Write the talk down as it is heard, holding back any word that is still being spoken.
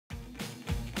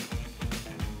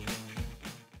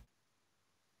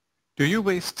Do you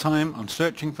waste time on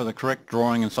searching for the correct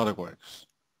drawing in SOLIDWORKS?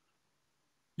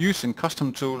 Using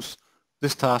custom tools,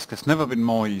 this task has never been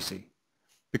more easy.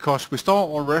 Because we store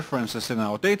all references in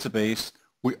our database,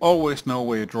 we always know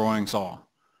where your drawings are.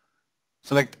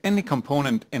 Select any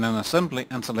component in an assembly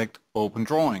and select Open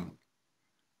Drawing.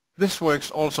 This works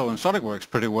also in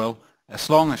SOLIDWORKS pretty well, as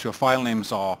long as your file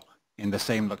names are in the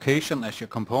same location as your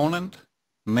component,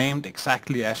 named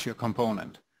exactly as your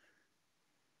component.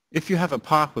 If you have a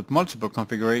part with multiple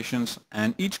configurations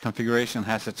and each configuration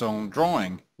has its own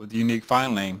drawing with a unique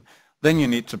file name, then you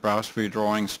need to browse for your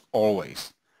drawings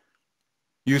always.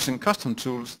 Using custom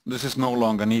tools, this is no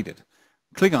longer needed.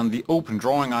 Click on the Open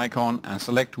Drawing icon and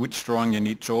select which drawing you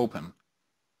need to open.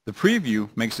 The preview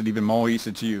makes it even more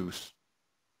easy to use.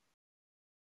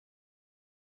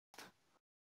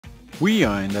 We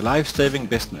are in the life-saving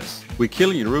business. We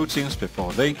kill your routines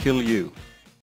before they kill you.